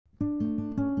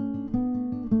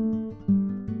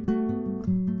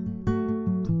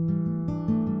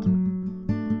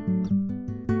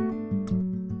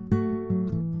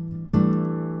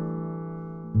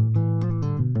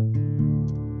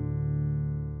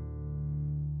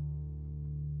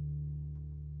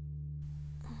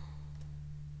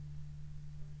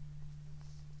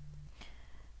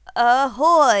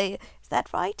Ahoy! Is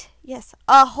that right? Yes.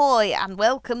 Ahoy, and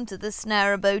welcome to this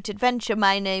Narrowboat adventure.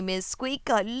 My name is Squeak.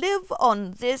 I live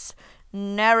on this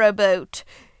narrowboat.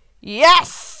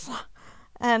 Yes!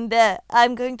 And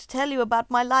I'm going to tell you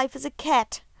about my life as a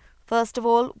cat. First of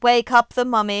all, wake up the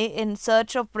mummy in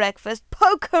search of breakfast.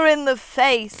 Poke her in the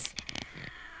face.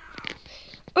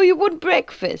 Oh, you want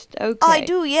breakfast? Okay. I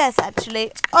do, yes,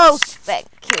 actually. Oh, thank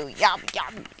you. Yum,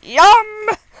 yum,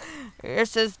 yum.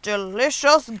 This is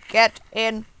delicious. Get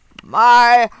in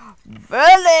my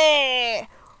belly.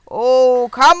 Oh,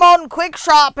 come on, quick,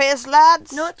 sharpies,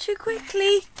 lads. Not too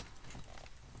quickly.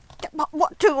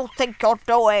 What do you think you're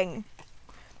doing?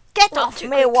 Get off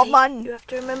me, woman. You have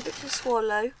to remember to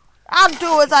swallow. I'll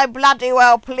do as I bloody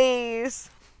well please.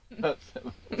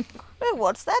 Oh,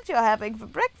 what's that you're having for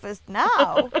breakfast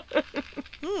now?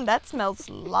 That smells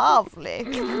lovely.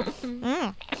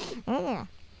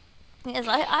 Yes,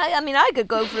 I mean, I could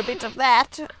go for a bit of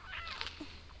that.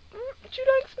 Would you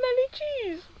like smelly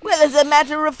cheese? Well, as a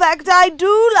matter of fact, I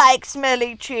do like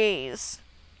smelly cheese.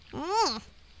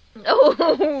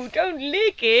 Oh, don't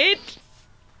lick it.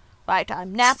 Right,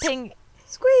 I'm napping.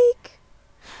 Squeak.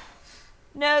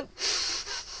 No.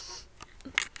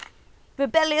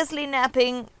 Rebelliously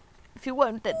napping. If you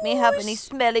won't let me have any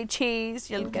smelly cheese,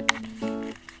 you'll get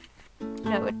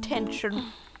no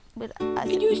attention. But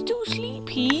You're still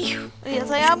sleepy. Yes,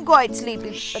 I am quite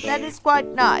sleepy, but that is quite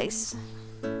nice.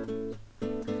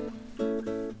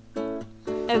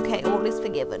 Okay, all is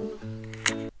forgiven.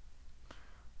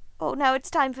 Oh, now it's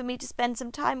time for me to spend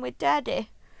some time with Daddy.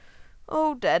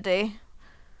 Oh, Daddy.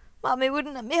 Mummy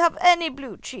wouldn't let me have any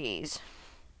blue cheese.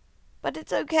 But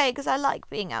it's okay, because I like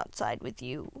being outside with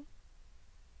you.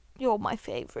 You're my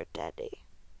favourite, Daddy.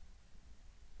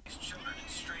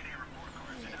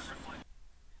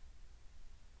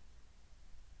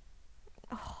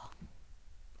 Oh,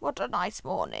 what a nice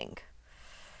morning.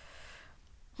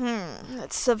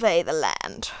 Let's survey the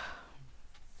land.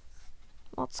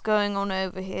 What's going on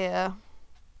over here?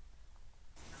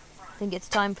 I think it's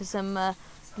time for some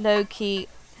low-key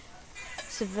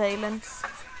surveillance.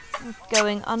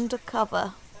 Going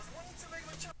undercover.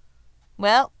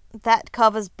 Well, that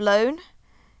cover's blown.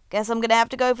 Guess I'm gonna have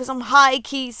to go for some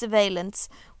high-key surveillance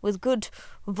with good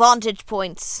vantage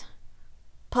points.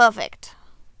 Perfect.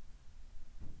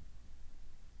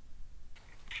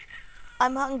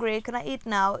 I'm hungry. Can I eat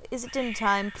now? Is it dinner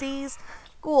time? Please?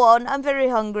 Go on. I'm very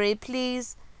hungry.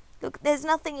 Please. Look, there's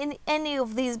nothing in any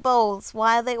of these bowls.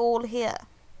 Why are they all here?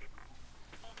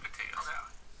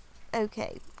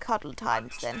 Okay, cuddle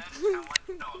times then.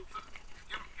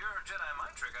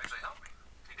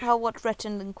 Oh, what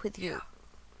written link with you?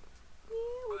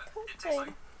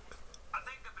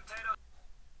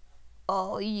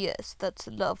 Oh, yes, that's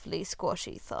a lovely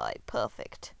squashy thigh.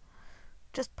 Perfect.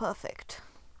 Just perfect.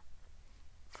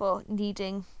 For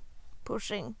kneading,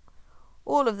 pushing,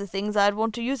 all of the things I'd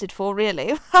want to use it for,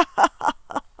 really.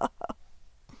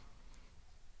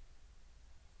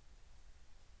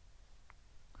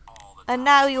 And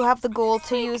now you have the gall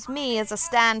to use me as a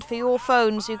stand for your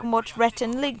phone so you can watch Rhett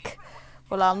and Link.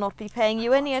 Well, I'll not be paying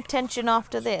you any attention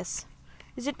after this.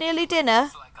 Is it nearly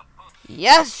dinner?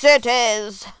 Yes, it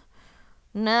is.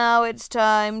 Now it's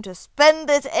time to spend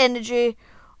this energy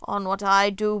on what I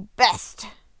do best.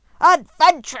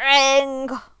 Adventuring!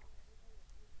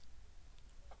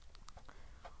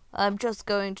 I'm just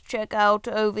going to check out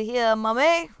over here,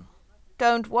 Mummy.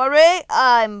 Don't worry,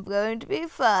 I'm going to be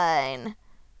fine.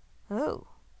 Oh.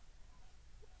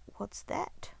 What's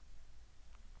that?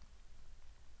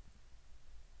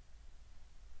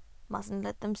 Mustn't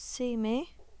let them see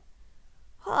me.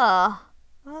 Ah,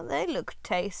 well, they look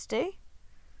tasty.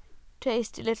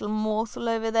 Tasty little morsel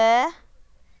over there.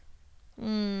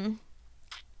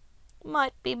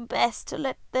 Might be best to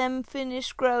let them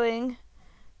finish growing.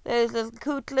 Those little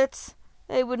cootlets,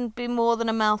 they wouldn't be more than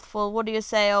a mouthful. What do you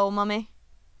say, old Mummy?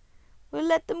 We'll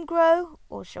let them grow,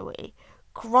 or shall we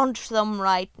crunch them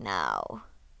right now?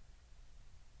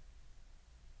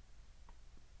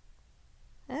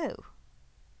 Oh.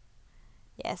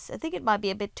 Yes, I think it might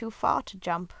be a bit too far to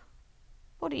jump.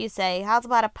 What do you say? How's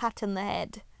about a pat in the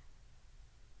head?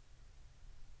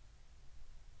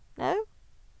 No?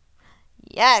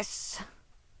 Yes!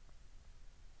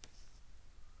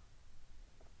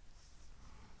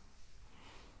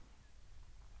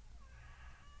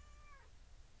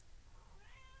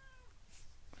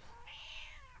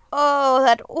 Oh,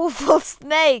 that awful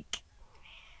snake!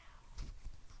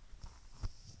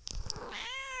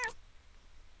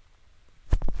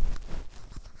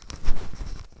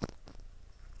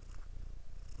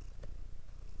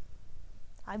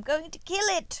 I'm going to kill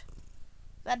it!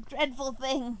 That dreadful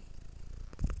thing.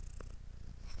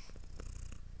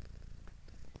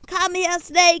 Come here,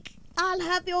 snake. I'll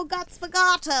have your guts for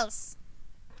garters.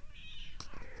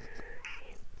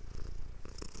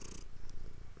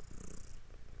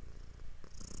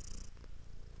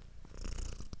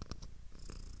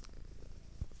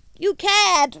 You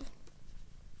cared.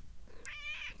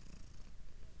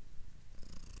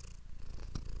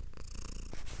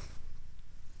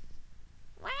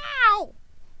 Wow.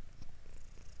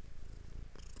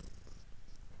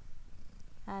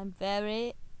 I'm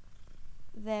very,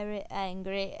 very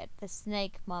angry at the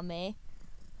snake, Mummy.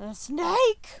 The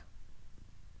snake?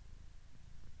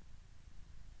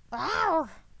 Wow.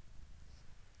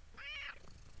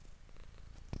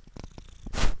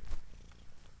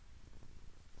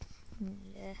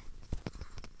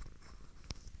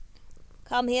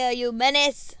 Come here, you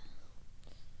menace.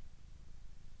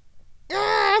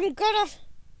 I'm gonna...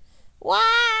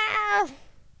 Wow!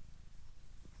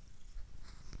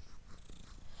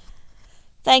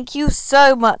 Thank you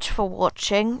so much for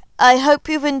watching. I hope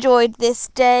you've enjoyed this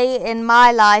day in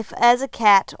my life as a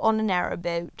cat on a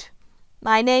narrowboat.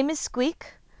 My name is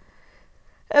Squeak.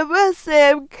 I must say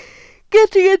I'm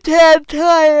getting a tad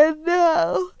tired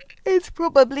now. It's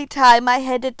probably time I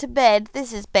headed to bed.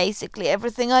 This is basically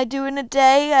everything I do in a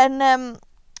day. And,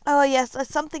 oh yes, there's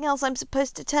something else I'm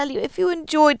supposed to tell you. If you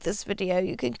enjoyed this video,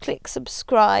 you can click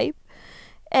subscribe.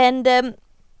 And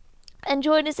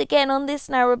join us again on this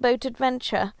narrowboat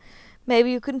adventure. Maybe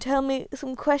you can tell me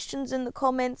some questions in the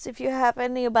comments if you have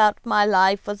any about my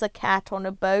life as a cat on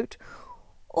a boat.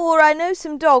 Or I know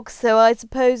some dogs, so I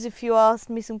suppose if you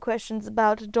asked me some questions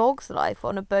about a dog's life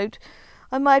on a boat,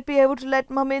 I might be able to let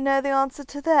Mummy know the answer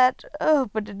to that. Oh,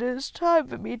 but it is time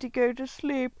for me to go to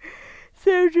sleep.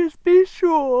 So just be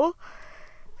sure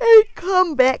and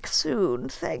come back soon.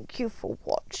 Thank you for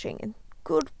watching and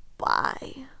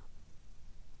goodbye.